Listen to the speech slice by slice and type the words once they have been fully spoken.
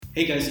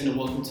Hey guys, and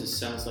welcome to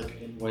Sounds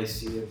Like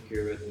NYC. I'm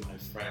here with my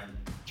friend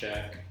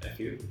Jack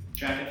Fu.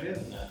 Jack Fu?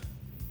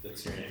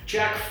 That's your name.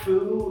 Jack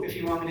Fu, if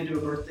you want me to do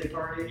a birthday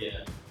party.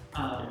 Yeah.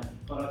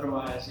 But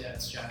otherwise, yeah,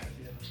 it's Jack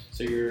Fu.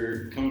 So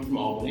you're coming from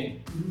Albany.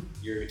 Mm-hmm.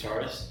 You're a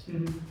guitarist.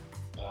 Mm-hmm.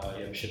 You have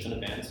a shit ton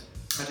of bands.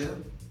 I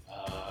do.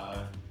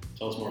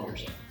 Tell us more about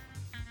yourself.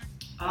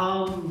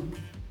 I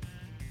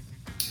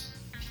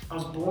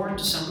was born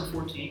December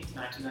 14th,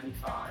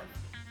 1995.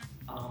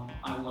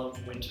 I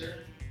love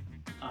winter.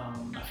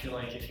 I feel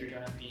like if you're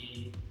going to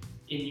be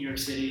in New York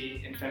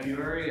City in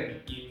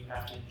February, you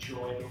have to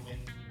enjoy the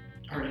wind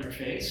hurting your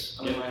face.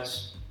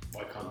 Otherwise,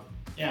 Why come?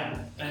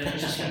 yeah, and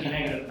it's just going to be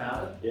negative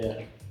about it.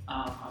 Yeah.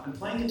 I've been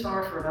playing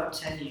guitar for about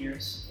 10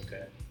 years.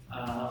 Okay.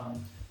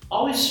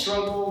 Always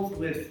struggled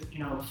with,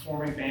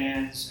 forming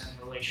bands and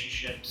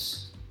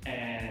relationships,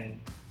 and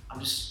I'm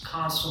just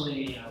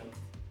constantly,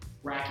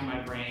 racking my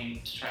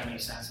brain to try to make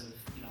sense of,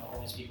 all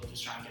these people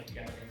just trying to get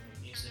together and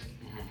make music.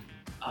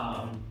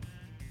 Mm-hmm.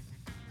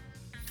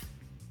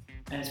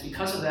 And it's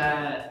because of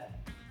that,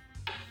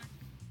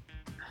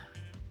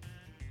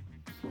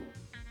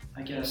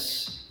 I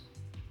guess.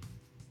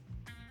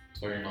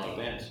 So you're in a lot of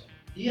bands.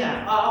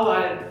 Yeah.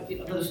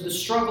 The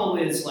struggle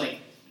is like,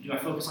 do I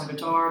focus on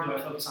guitar? Do I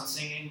focus on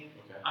singing?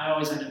 Okay. I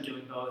always end up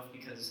doing both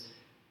because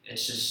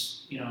it's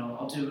just,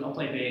 I'll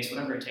play bass,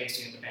 whatever it takes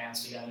to get the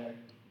bands together.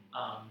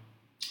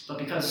 But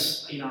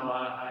because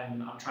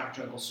I'm trying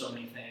to juggle so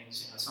many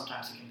things,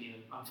 sometimes it can be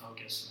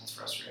unfocused and that's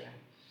frustrating.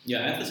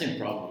 Yeah, I have the same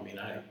problem.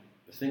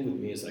 The thing with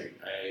me is if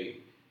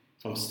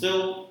I'm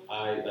still,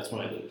 that's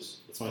when I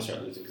lose. That's when I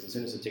start losing because as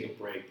soon as I take a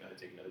break, then I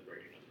take another break.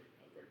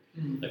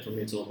 Mm-hmm. Like for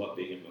me, it's all about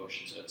being in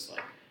motion. So it's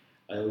like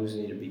I always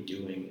need to be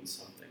doing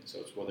something.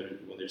 So it's whether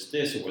it's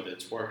this or whether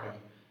it's work.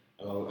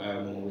 I'm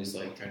always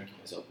like trying to keep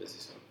myself busy.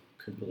 So I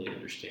completely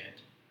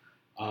understand.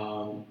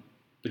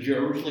 But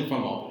you're originally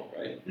from Albany,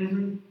 right?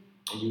 Mm-hmm.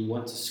 And you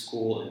went to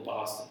school in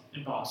Boston.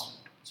 In Boston.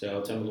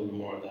 So tell me a little bit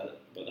more about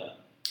that.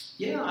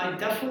 Yeah, I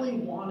definitely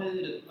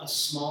wanted a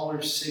smaller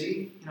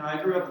city.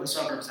 I grew up in the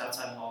suburbs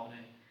outside of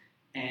Albany,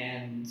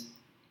 and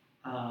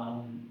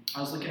I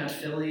was looking at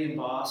Philly and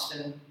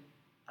Boston.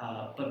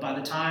 But by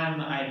the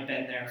time I had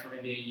been there for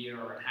maybe a year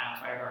or a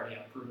half, I had already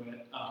outgrew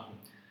it.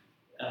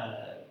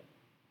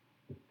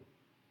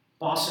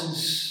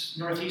 Boston's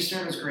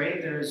Northeastern was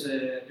great. There's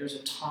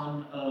a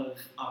ton of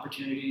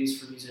opportunities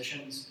for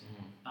musicians.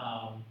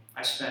 Mm-hmm.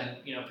 I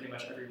spent pretty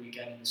much every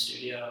weekend in the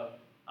studio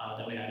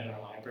that we had in our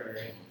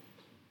library.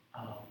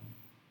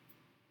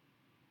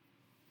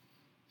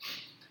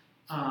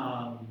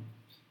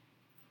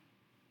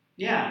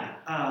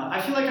 I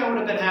feel like I would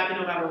have been happy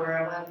no matter where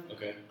I went.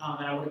 Okay.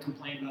 And I would have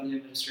complained about the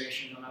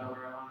administration no matter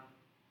where I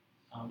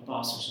went.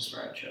 Boston's just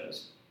where I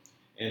chose.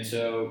 And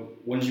so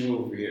when did you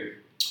move over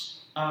here?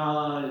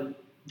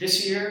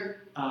 This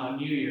year,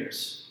 New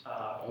Year's.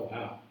 Oh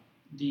wow.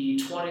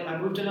 I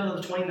moved in on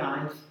the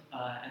 29th,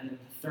 and then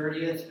the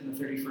 30th and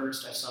the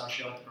 31st, I saw a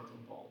show at the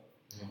Brooklyn Bowl.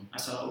 Mm-hmm. I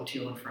saw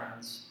O'Teal and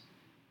Friends.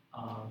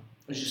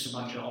 It was just a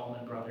bunch of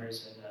Allman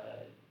Brothers and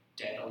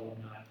dead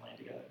alumni playing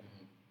together.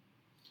 Mm-hmm.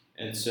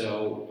 And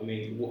so,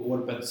 what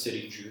about the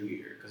city drew you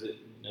here? Because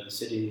the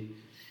city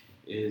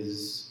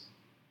is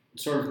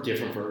sort of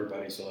different for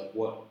everybody. So,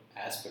 what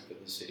aspect of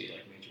the city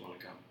made you want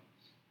to come?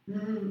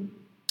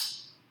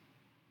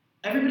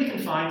 Everybody can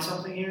find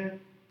something here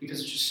because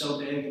it's just so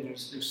big, and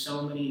there's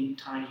so many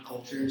tiny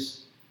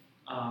cultures,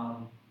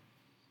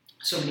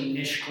 so many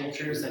niche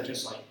cultures that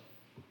just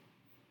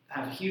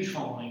have huge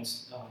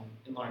followings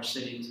in large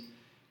cities.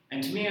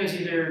 And to me, it was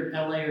either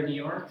LA or New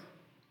York.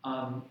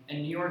 And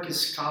New York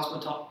is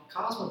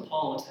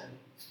cosmopolitan,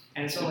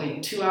 and it's only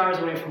 2 hours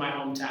away from my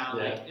hometown.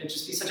 Yeah. It'd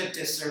just be such a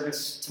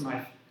disservice to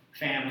my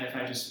family if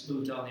I just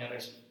moved on the other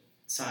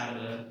side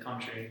of the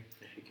country.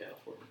 I hate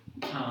California.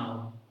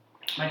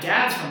 My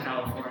dad's from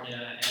California,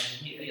 and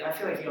I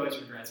feel like he always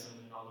regrets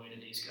moving all the way to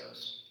the East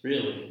Coast.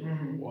 Really?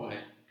 Mm-hmm. Why?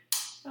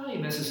 Well, he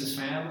misses his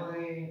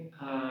family.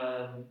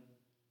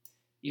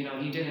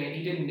 He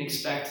didn't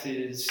expect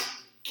his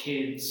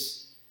kids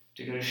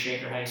to go to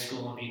Shaker High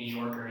School and be New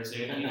Yorkers.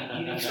 He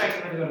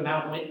expected them to go to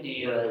Mount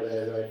Whitney.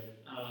 Right.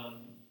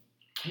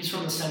 He's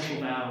from the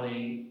Central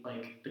Valley,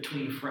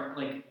 between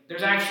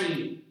there's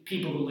actually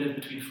people who live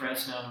between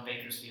Fresno and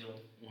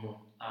Bakersfield. Mm-hmm.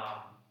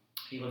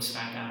 He lives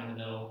smack down in the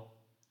middle.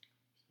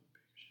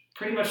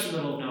 Pretty much in the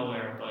middle of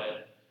nowhere,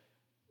 but...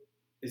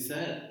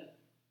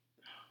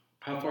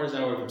 How far is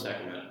that away from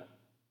Sacramento?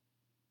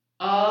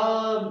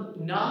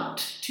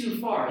 Not too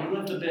far. He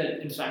lived a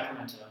bit in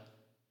Sacramento.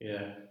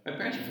 Yeah. My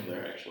parents are from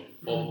there, actually.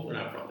 Well, we're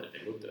not from there.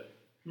 They moved there,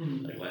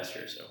 last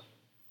year, so...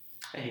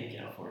 I hate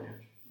California.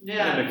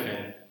 Yeah. I'm a big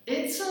fan.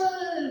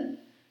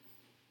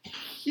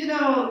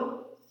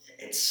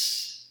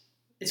 It's,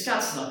 it's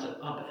got some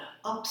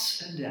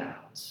ups and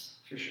downs,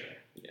 for sure.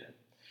 Yeah.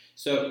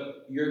 So,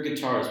 you're a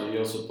guitarist, but you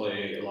also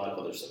play a lot of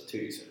other stuff too,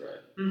 you said,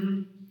 right?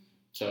 Mm-hmm.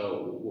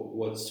 So,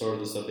 what's sort of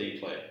the stuff that you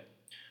play?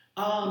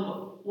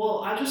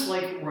 Well, I just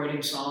like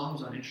writing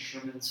songs on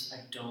instruments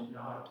I don't know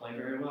how to play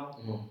very well.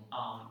 Mhm.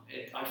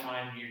 I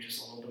find you're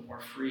just a little bit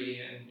more free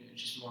and you're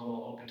just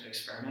more open to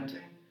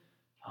experimenting.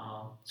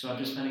 So I've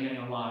just been getting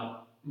a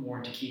lot more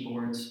into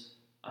keyboards.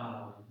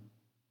 Um,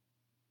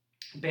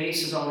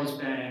 Bass has always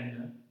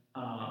been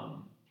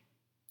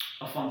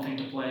a fun thing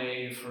to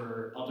play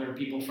for other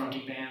people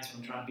fronting bands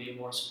when I'm trying to be a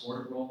more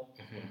supportive role.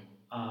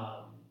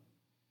 Um,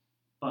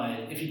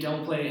 but if you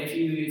don't play, if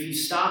you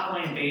stop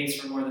playing bass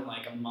for more than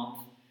like a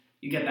month,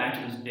 you get back to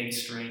those big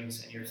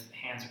strings and your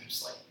hands are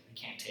just like they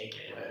can't take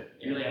it. Right.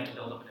 You really have to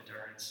build up an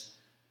endurance.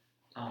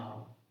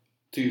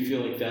 Do you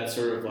feel like that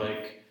sort of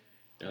like,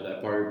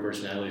 that part of your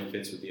personality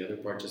fits with the other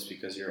part just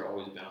because you're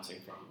always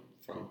bouncing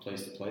from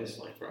place to place,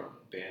 like from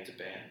band to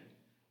band?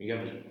 You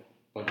have a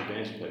bunch of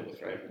bands you play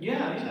with, right?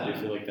 Yeah, So yeah. do you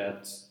feel like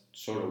that's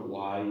sort of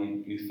why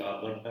you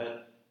thought like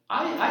that?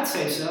 I'd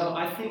say so.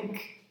 I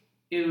think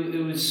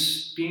it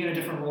was being in a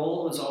different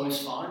role was always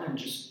fun, and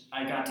just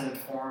I got to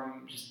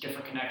form just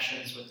different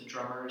connections with the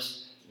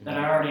drummers that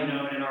I already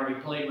known and already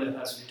played with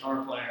as a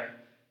guitar player.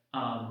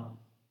 Um,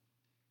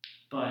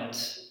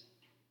 but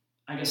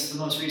I guess the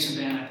most recent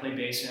band I played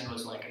bass in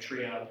was like a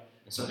trio,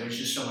 so there's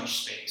just so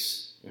much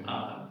space.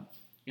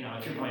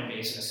 If you're playing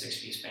bass in a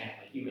 6-piece band,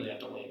 like you really have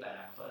to lay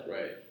back. But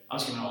Right. I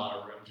was given a lot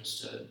of room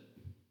just to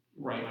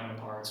write my own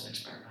parts and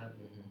experiment.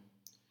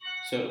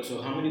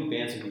 So how many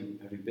bands have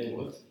you been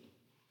with?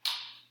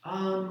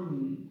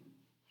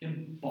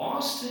 In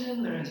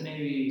Boston, there's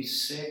maybe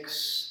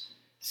 6,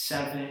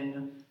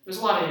 7. There's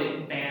a lot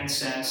of band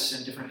sets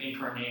and different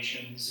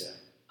incarnations.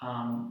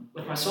 Yeah.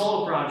 With my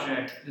solo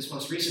project, this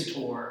most recent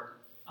tour,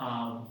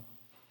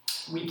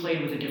 we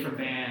played with a different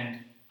band.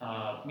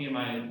 Me and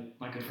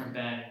my good friend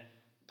Ben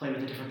played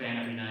with a different band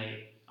every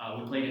night.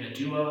 We played in a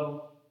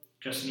duo,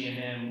 just me and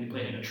him. We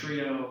played in a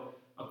trio,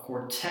 a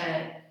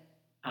quartet,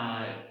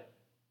 and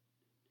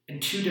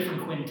 2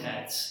 different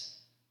quintets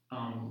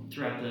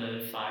throughout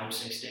the 5 or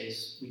 6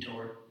 days we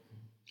toured.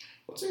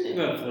 What's the name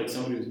of like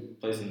somebody who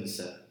plays in the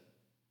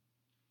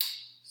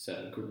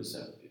group of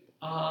 7 people?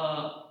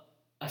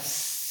 A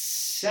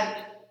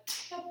septet?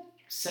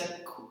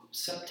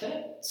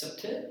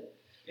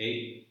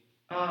 8?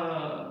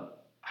 I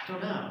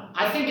don't know.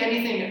 I think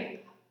anything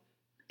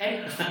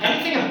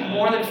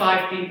more than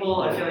 5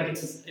 people, I feel like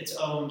it's its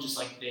own just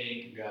like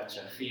big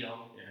Gotcha.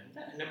 feel.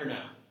 Yeah, I never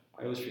know.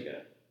 I always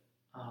forget.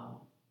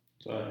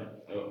 So I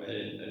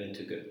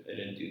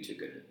didn't do too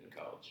good in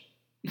college.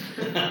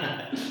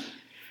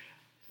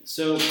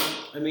 So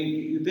I mean,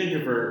 you've been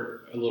here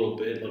for a little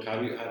bit. Like, how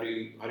do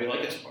you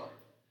like it so far?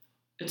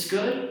 It's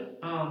good.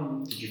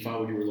 Did you find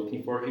what you were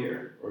looking for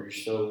here, or you're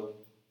still?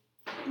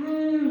 I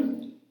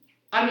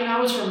mean, I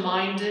was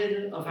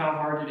reminded of how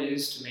hard it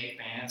is to make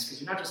bands because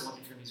you're not just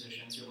looking for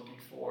musicians; you're looking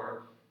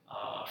for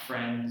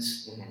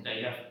friends that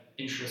you have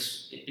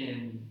interest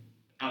in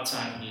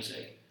outside of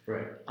music.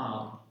 Right.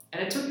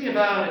 And it took me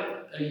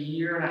about a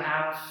year and a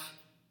half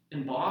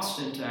in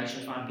Boston to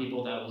actually find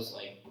people that was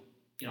like,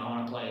 I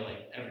want to play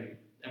like every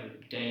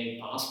day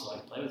possible. I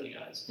can play with you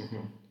guys.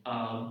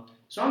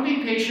 So I'm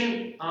being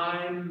patient.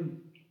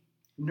 I'm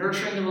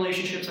nurturing the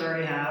relationships I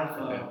already have.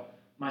 Okay.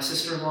 My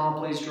sister-in-law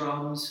plays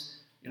drums.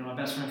 My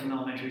best friend from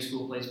elementary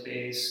school plays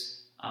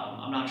bass.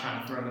 I'm not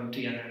trying to throw them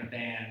together in a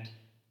band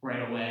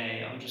right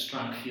away. I'm just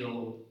trying to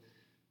feel,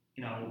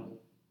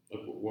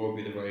 Like, what would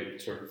be the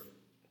right sort of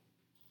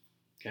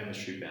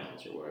chemistry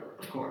balance or whatever?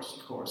 Of course.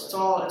 It's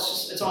always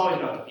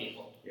about the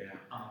people. Yeah.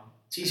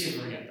 It's easy to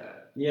forget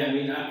that. Yeah, I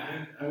mean,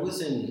 I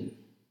was in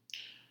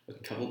a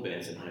couple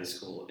bands in high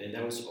school, and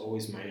that was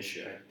always my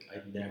issue.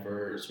 I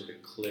never sort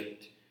of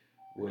clicked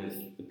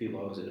with the people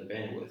I was in a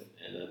band with,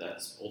 and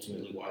that's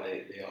ultimately why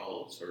they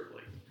all sort of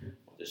like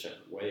went their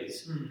separate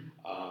ways.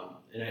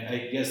 And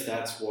I guess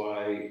that's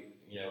why,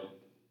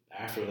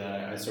 after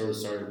that, I sort of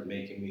started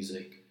making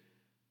music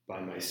by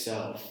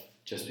myself,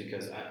 just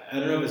because I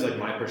don't know if it's like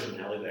my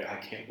personality that I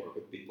can't work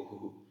with people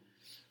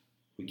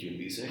who do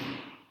music.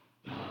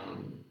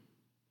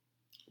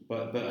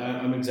 But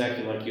I'm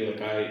exactly like you.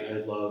 Like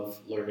I love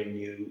learning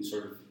new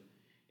sort of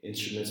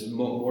instruments,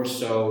 more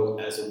so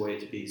as a way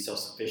to be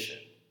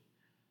self-sufficient.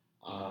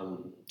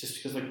 Just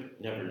because, like, you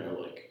never know,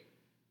 like,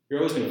 you're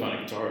always going to find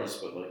a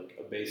guitarist, but like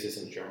a bassist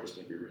and a drummer is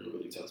going to be really,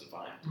 really tough to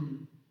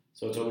find.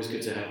 So it's always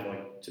good to have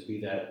like to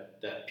be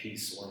that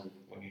piece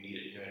when you need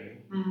it. You know what I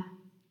mean?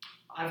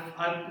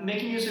 I've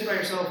making music by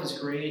yourself is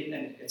great,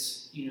 and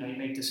it's you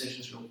make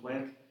decisions real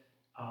quick,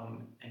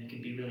 and you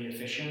can be really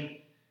efficient.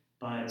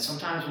 But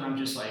sometimes when I'm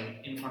just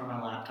like in front of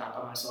my laptop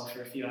by myself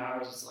for a few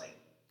hours, it's like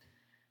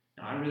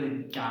I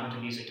really got into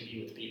music to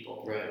be with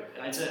people. Right.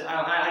 I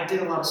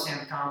did a lot of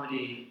stand-up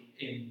comedy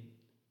in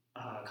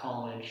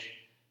college,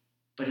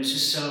 but it's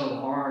just so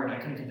hard. I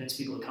couldn't convince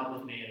people to come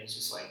with me, and it's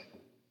just like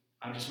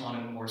I just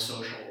wanted a more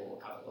social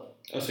outlet.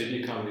 Oh, so you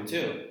did comedy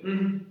too?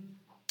 Mm-hmm.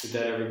 Did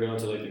that ever go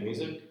into like the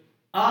music?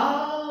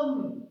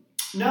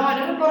 No, I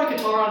never brought a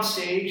guitar on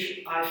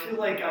stage. I feel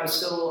like I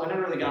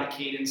never really got a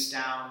cadence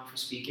down for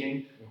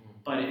speaking,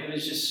 but it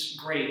was just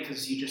great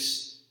because you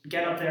just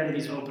get up there to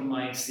these open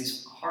mics,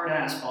 these hard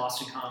ass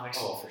Boston comics.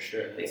 Oh, for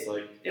sure. It's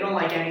like They don't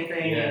like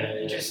anything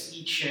and yeah. just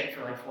eat shit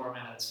for like 4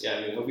 minutes. Yeah,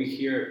 I mean, over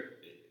here,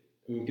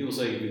 I mean, people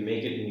say if you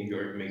make it in New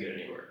York, make it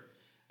anywhere.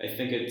 I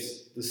think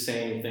it's the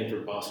same thing for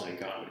Boston and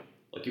comedy.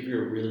 Like, if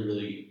you're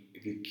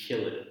if you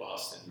kill it in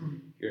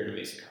Boston, you're an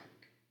amazing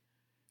comic.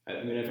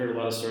 I mean, I've heard a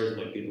lot of stories of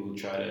like people who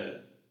try to,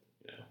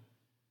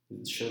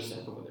 show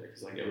stuff over there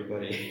because like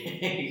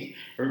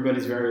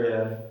everybody's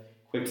very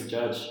quick to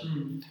judge.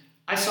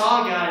 I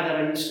saw a guy that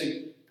I used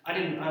to.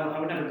 I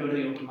would never go to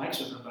the open mics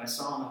with him, but I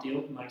saw him at the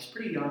open mics.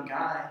 Pretty young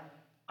guy.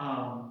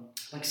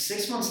 Like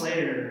 6 months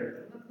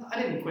later,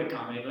 I didn't quit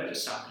comedy, but I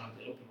just stopped going to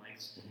the open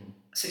mics.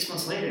 6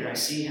 months later, I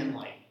see him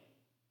like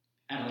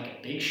at like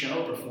a big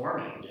show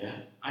performing. Yeah.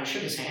 I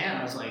shook his hand.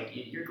 I was like,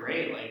 "You're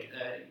great. Like,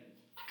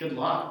 good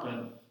luck."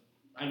 But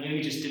I knew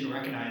he just didn't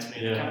recognize me.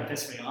 It kind of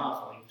pissed me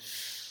off. Like,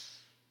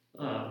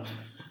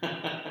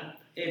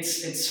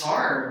 it's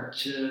hard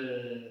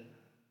to.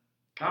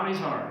 Comedy's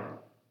hard.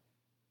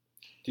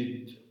 I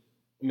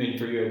mean,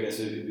 for you, I guess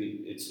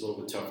it's a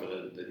little bit tougher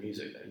than the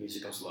music. The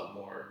music comes a lot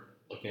more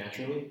like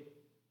naturally.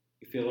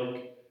 You feel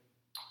like?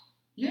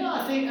 Yeah,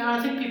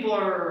 I think people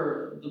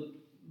are the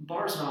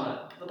bar's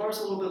a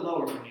little bit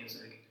lower for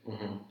music.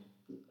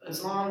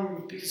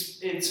 Because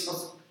it's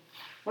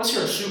unless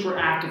you're a super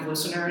active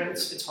listener,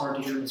 it's hard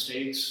to hear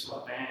mistakes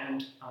with a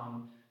band.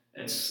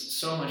 It's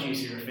so much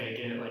easier to fake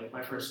it. Like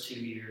my first 3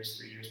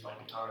 years playing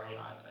guitar, I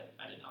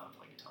didn't know how to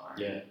play guitar.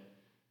 Yeah.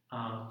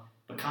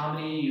 But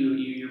comedy,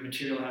 your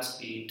material has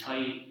to be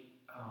tight,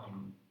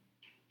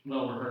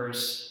 well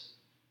rehearsed,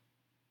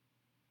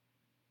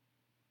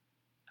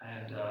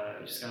 and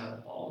you just gotta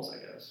have balls, I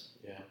guess.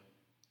 Yeah.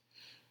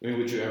 I mean,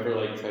 would you ever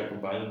like try to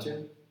combine the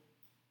two?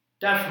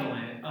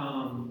 Definitely.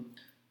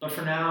 But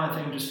for now, I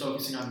think I'm just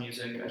focusing on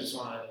music. I just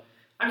want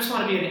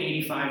to be an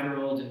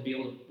 85-year-old and be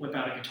able to whip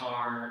out a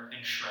guitar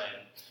and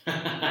shred.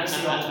 That's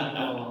the ultimate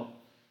goal.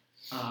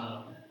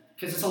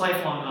 Because it's a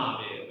lifelong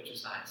hobby, which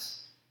is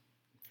nice.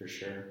 For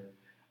sure.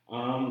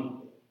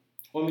 Well,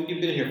 I mean,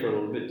 you've been here for a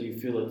little bit. Do you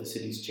feel like the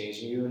city's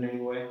changing you in any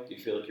way? Do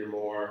you feel like you're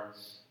more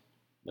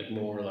like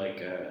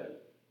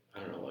I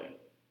don't know, like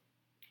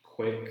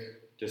quick,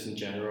 just in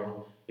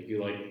general? Like do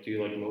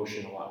you like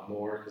motion a lot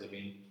more? Because I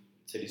mean,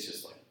 the city's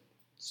just like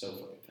so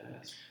fucking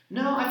fast.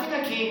 No, I think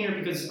I came here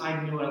because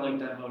I knew I liked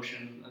that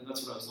motion, and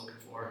that's what I was looking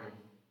for.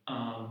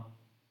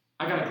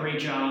 I got a great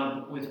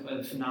job with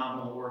a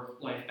phenomenal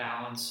work-life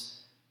balance.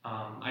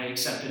 I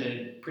accepted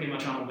it pretty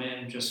much on a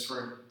whim, just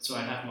so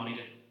I'd have money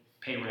to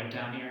pay rent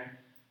down here.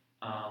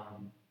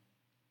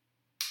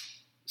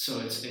 So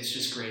it's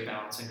just great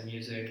balancing the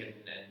music,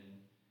 and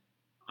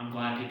I'm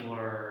glad people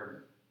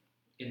are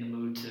in the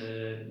mood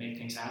to make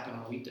things happen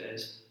on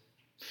weekdays.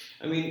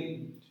 I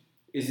mean,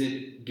 do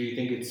you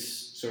think it's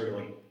sort of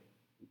like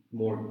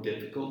more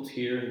difficult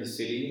here in the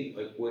city,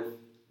 like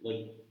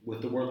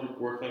with the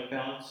work-life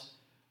balance,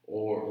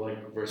 or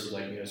like versus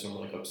like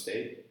somewhere like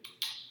upstate?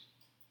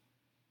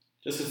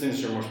 Just because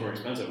things are much more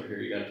expensive over here,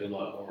 you got to do a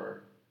lot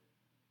more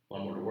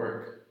to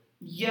work.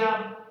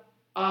 Yeah,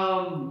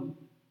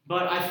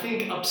 but I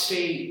think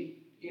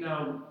upstate,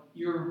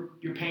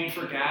 you're paying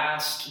for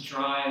gas to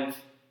drive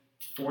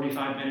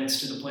 45 minutes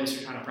to the place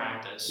you're trying to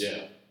practice.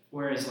 Yeah.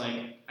 Whereas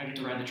like I get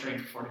to ride the train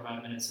for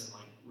 45 minutes and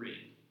like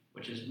read,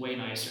 which is way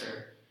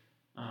nicer.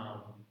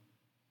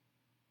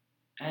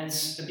 And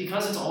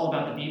because it's all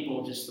about the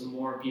people, just the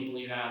more people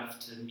you have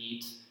to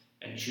meet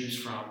and choose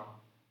from,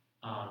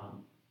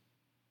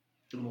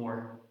 the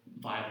more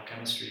viable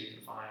chemistry you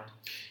can find.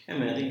 Yeah,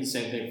 man, I think the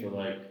same thing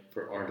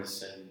for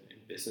artists and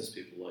business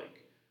people.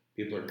 Like,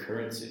 people are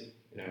currency.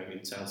 I mean,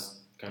 it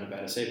sounds kind of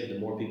bad to say, but the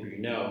more people you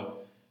know,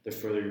 the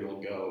further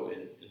you'll go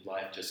in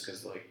life, just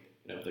because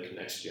the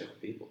connection you have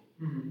with people.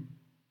 Mm-hmm.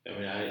 I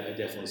mean, I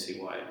definitely see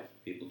why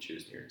people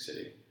choose New York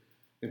City.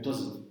 I mean,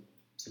 plus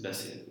it's the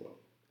best city in the world.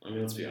 I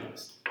mean, let's be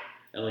honest.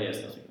 LA has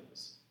nothing on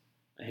this.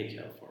 I hate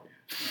California.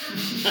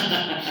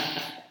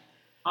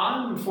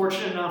 I'm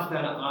fortunate enough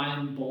that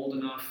I'm bold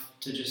enough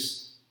to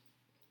just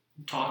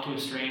talk to a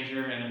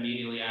stranger and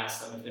immediately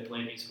ask them if they play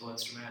a musical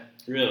instrument.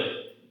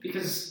 Really?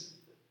 Because,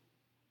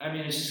 I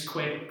mean, it's just a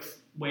quick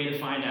way to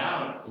find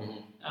out.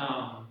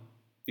 Mm-hmm.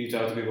 Do you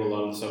talk to people a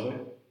lot on the subway?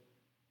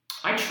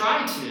 I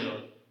try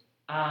to.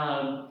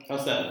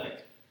 How's that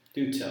like?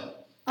 Do tell.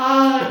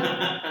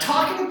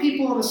 Talking to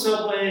people on the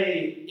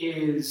subway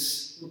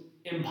is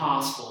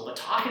impossible, but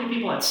talking to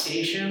people at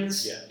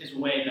stations is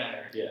way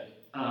better. Yeah.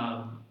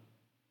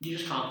 You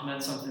just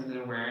compliment something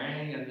they're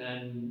wearing and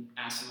then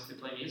ask them if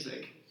they play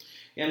music.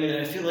 Yeah, I mean,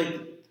 I feel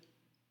like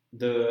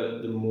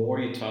the more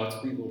you talk to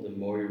people, the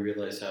more you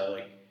realize how,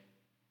 like,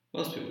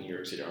 most people in New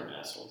York City aren't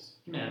assholes.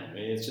 Yeah. I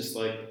mean, it's just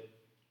like,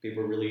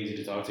 people are really easy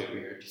to talk to over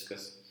here just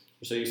because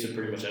we're so used to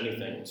pretty much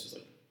anything. It's just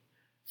like,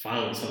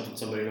 finally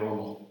somebody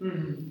normal.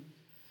 Mm-hmm.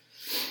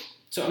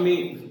 So, I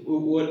mean,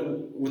 what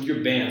with your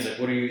bands, like,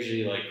 what do you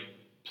usually, like,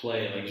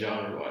 play, like,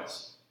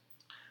 genre-wise?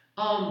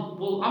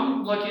 Well,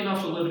 I'm lucky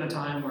enough to live in a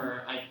time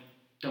where I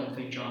don't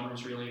think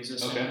genres really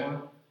exist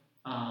anymore.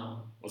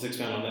 Let's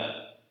expand on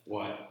that.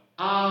 Why?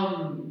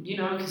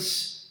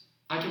 Because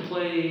I can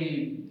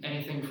play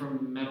anything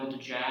from metal to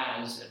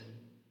jazz,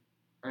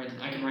 or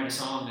I can write a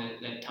song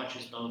that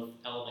touches both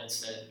elements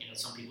that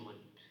some people would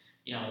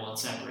want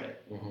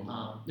separate.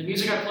 The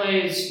music I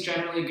play is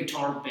generally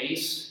guitar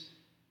based.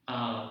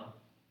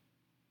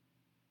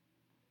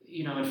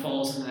 It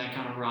falls into that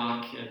kind of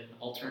rock and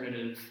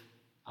alternative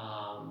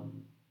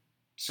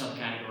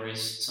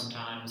subcategories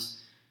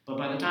sometimes. But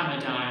by the time I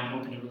die, I'm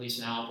hoping to release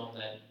an album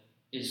that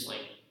is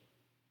like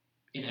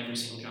in every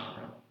single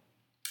genre.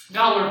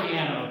 Gotta learn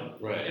piano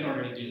in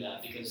order to do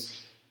that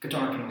because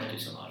guitar can only do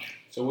so much.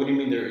 So what do you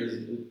mean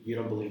you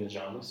don't believe in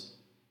genres?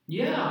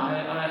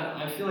 Yeah,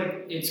 I feel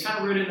like it's kind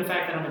of rooted in the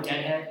fact that I'm a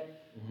Deadhead.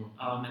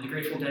 And the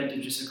Grateful Dead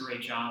did just a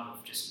great job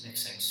of just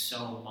mixing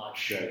so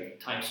much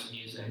types of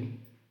music.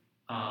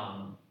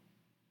 And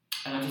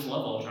I just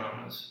love all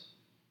genres.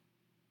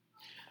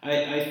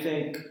 I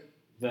think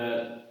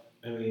that,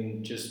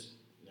 just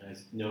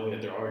knowing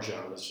that there are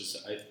genres,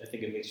 I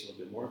think it makes you a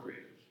little bit more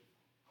creative.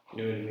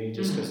 You know what I mean?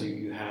 Just because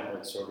you have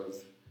like sort of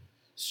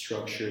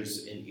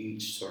structures in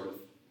each sort of,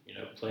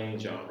 playing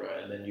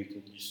genre, and then you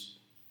can just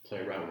play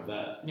around with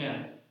that.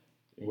 Yeah.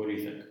 What do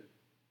you think?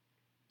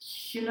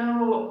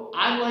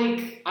 I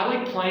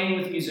like playing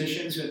with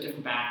musicians who have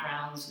different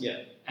backgrounds.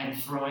 Yeah.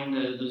 And throwing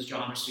those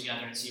genres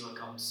together and see what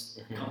comes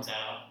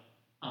out.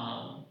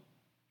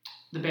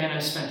 The band I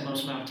spent the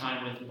most amount of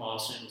time with in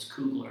Boston was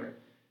Kugler,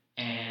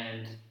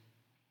 and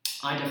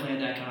I definitely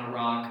had that kind of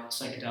rock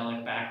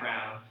psychedelic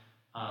background.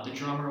 The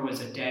drummer was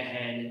a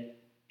Deadhead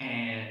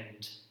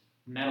and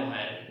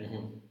metalhead,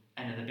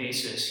 and then the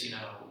bassist,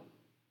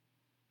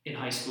 in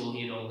high school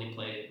he had only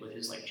played with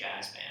his like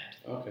jazz band.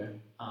 Okay.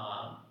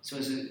 So it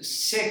was a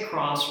sick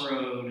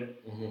crossroad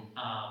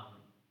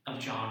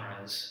of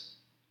genres.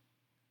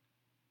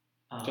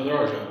 So there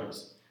are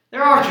genres.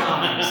 There are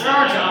genres,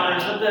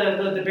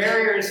 but the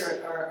barriers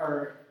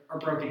are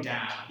broken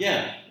down.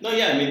 Yeah. No,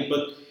 yeah,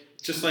 but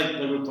just like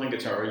with playing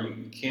guitar,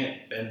 you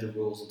can't bend the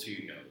rules until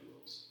you know the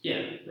rules.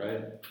 Yeah.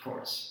 Right? Of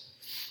course.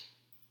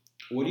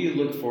 What do you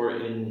look for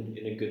in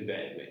a good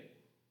bandmate?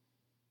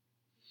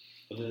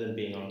 Other than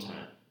being on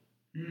time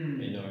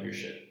and knowing your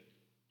shit.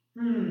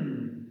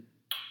 Because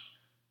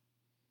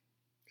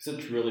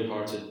that's really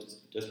hard to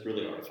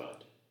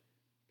find.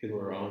 People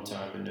who are on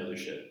time and know their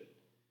shit.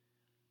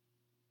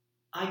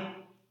 I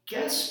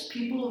guess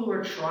people who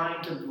are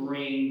trying to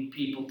bring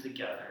people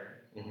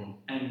together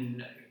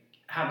and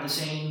have the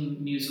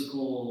same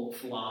musical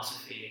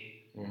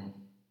philosophy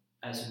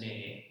as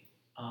me.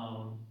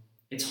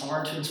 It's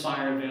hard to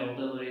inspire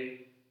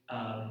availability,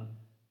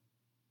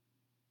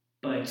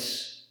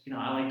 but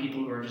I like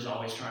people who are just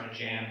always trying to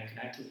jam and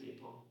connect with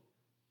people.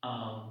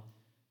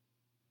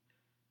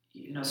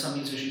 Some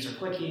musicians are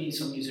cliquey.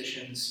 Some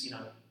musicians,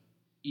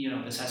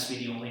 this has to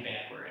be the only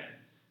band we're in.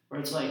 Where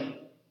it's like,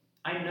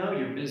 I know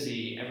you're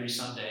busy every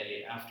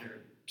Sunday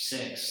after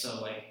 6,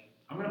 so like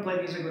I'm gonna play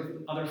music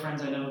with other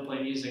friends I know who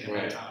play music at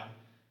that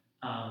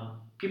time.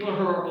 People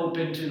who are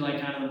open to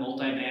like kind of the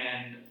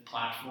multi-band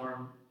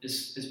platform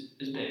is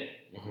big.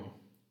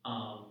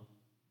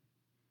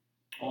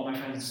 All my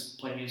friends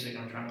play music,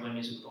 and I'm trying to play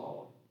music with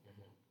all of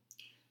them.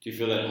 Do you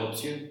feel that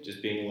helps you,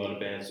 just being in a lot of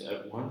bands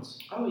at once?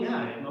 Oh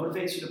yeah, it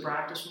motivates you to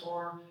practice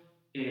more.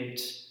 You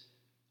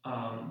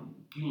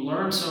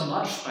learn so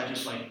much by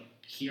just like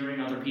hearing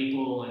other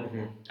people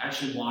and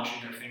actually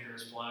watching their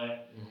fingers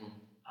play.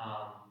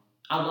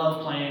 I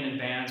love playing in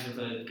bands with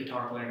a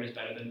guitar player who's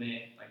better than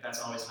me. Like that's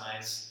always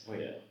nice. Oh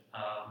yeah.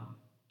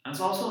 And it's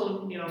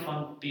also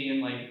fun being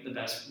like the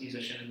best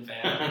musician in the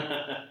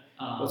band.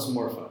 What's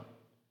more fun?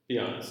 Be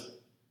honest.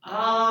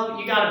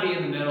 You gotta be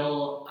in the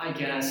middle, I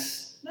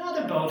guess. No,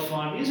 they're both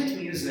fun. Music's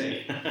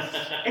music.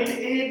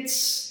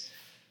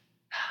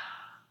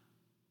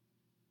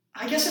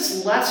 I guess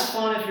it's less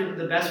fun if you're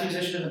the best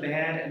musician in the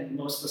band and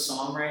most of the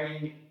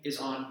songwriting is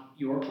on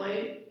your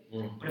plate.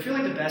 But if you're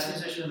like the best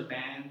musician in the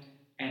band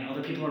and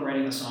other people are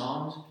writing the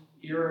songs,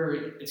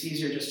 it's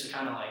easier just to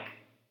kind of like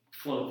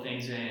float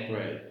things in.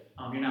 Right.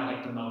 You're not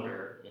like the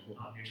motor.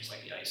 You're just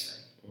like the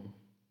icing.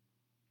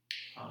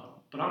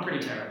 But I'm pretty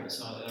terrible,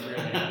 so that really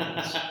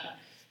happens.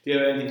 Do you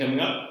have anything coming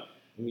up?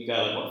 You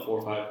got like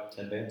 4, 5,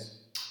 10 bands?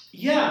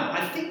 Yeah,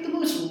 I think the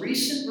most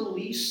recent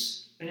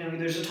release,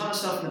 there's a ton of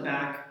stuff in the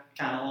back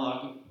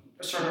catalog.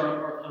 I started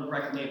a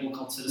record label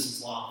called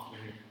Citizens Loft.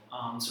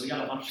 So we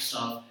got a bunch of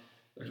stuff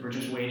that we're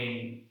just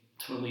waiting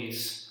to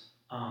release.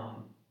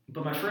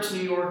 But my first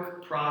New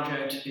York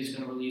project is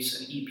going to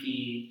release an EP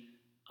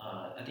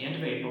at the end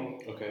of April.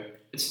 Okay.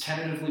 It's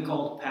tentatively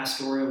called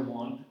Pastoria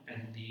 1,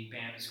 and the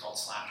band is called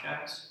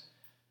Slapjacks.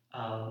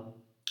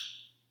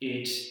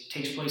 It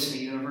takes place in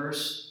a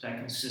universe that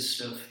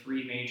consists of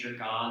 3 major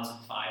gods and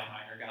 5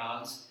 minor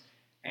gods.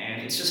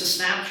 And it's just a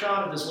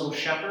snapshot of this little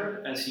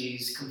shepherd as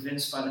he's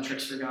convinced by the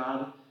trickster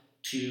god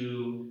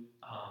to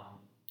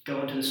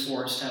go into this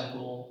forest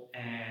temple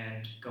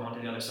and go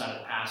onto the other side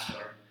of the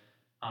pastor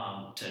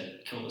to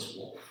kill this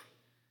wolf.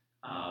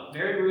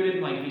 Very rooted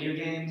in like video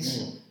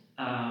games.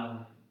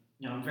 I'm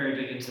very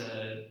big into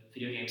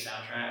video game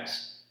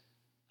soundtracks.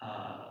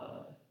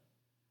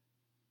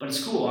 but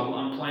it's cool.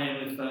 I'm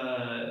playing with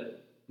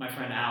my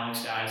friend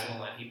Alex Geisel,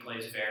 and he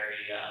plays very.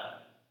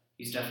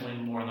 He's definitely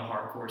more in the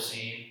hardcore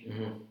scene.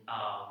 Mm-hmm.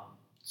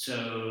 So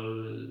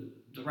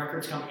the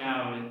record's coming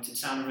out. It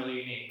sounded really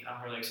unique.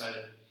 I'm really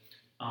excited.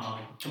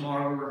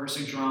 Tomorrow we're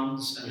rehearsing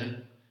drums, and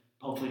then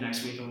hopefully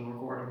next week we'll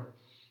record them.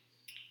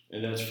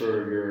 And that's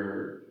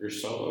for your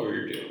solo or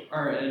your duo?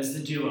 Or it's the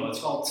duo. It's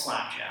called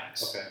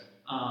Slapjacks. Okay.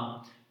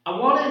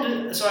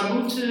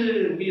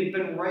 We had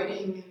been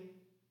writing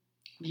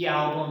the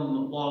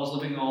album while I was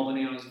living in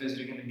Albany. I was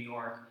visiting him in New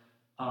York.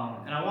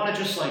 And I wanted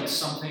just like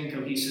something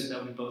cohesive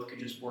that we both could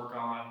just work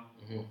on,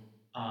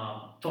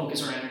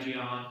 focus our energy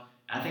on.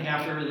 I think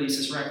after we release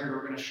this record,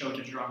 we're going to show it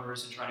to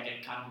drummers and try to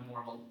get kind of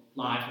more of a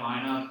live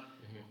lineup.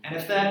 And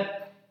if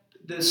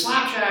the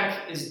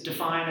Slapjack is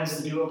defined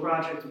as the duo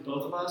project of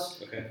both of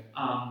us. Okay.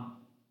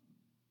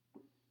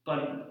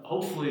 But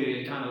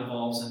hopefully it kind of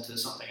evolves into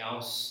something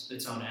else,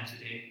 its own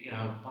entity.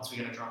 Once we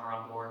get a drummer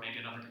on board, maybe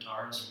another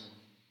guitarist.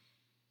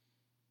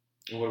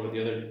 And what about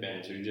the other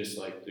bands? Are you just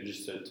they're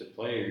just to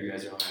play, or you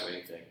guys don't have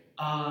anything?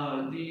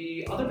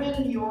 The other band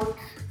in New York,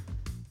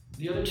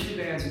 the other two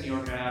bands in New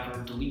York I have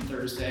are Delete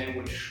Thursday,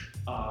 which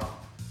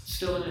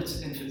still in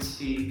its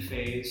infancy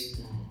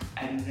phase,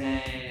 and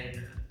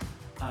then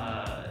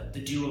the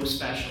Duo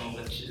Special,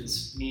 which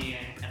is me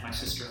and my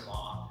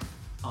sister-in-law,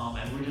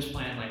 and we're just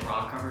playing like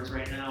rock covers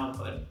right now,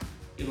 but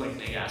we have like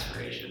big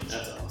aspirations.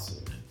 That's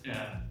awesome.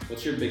 Yeah.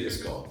 What's your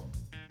biggest goal?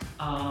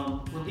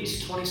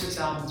 Release 26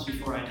 albums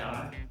before I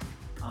die.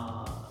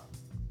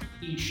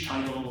 Each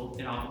title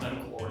in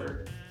alphabetical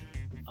order.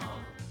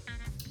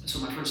 So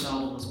my first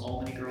album was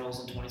Albany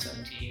Girls in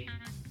 2017,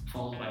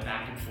 followed by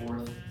Back and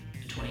Forth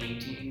in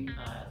 2018.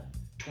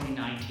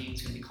 2019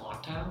 is going to be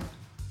Clocktown.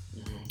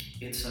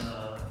 It's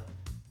a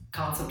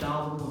concept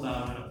album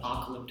about an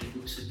apocalyptic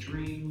lucid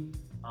dream,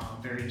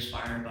 very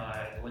inspired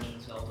by The Legend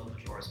of Zelda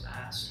Majora's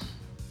Mask.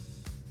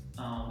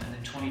 And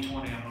in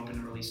 2020, I'm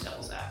hoping to release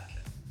Devil's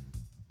Advocate.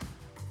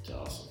 That's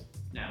awesome.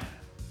 Yeah.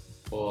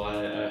 Well,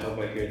 I hope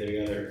I hear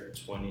the other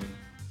 20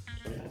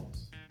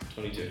 albums.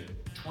 22.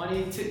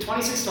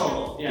 26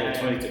 total. Yeah,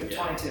 22.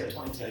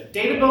 22.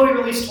 David Bowie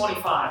released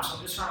 25, so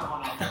I'm just trying to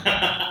one up.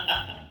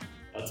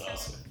 That's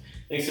awesome.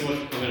 Thanks so much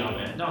for coming on,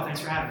 man. No,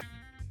 thanks for having me.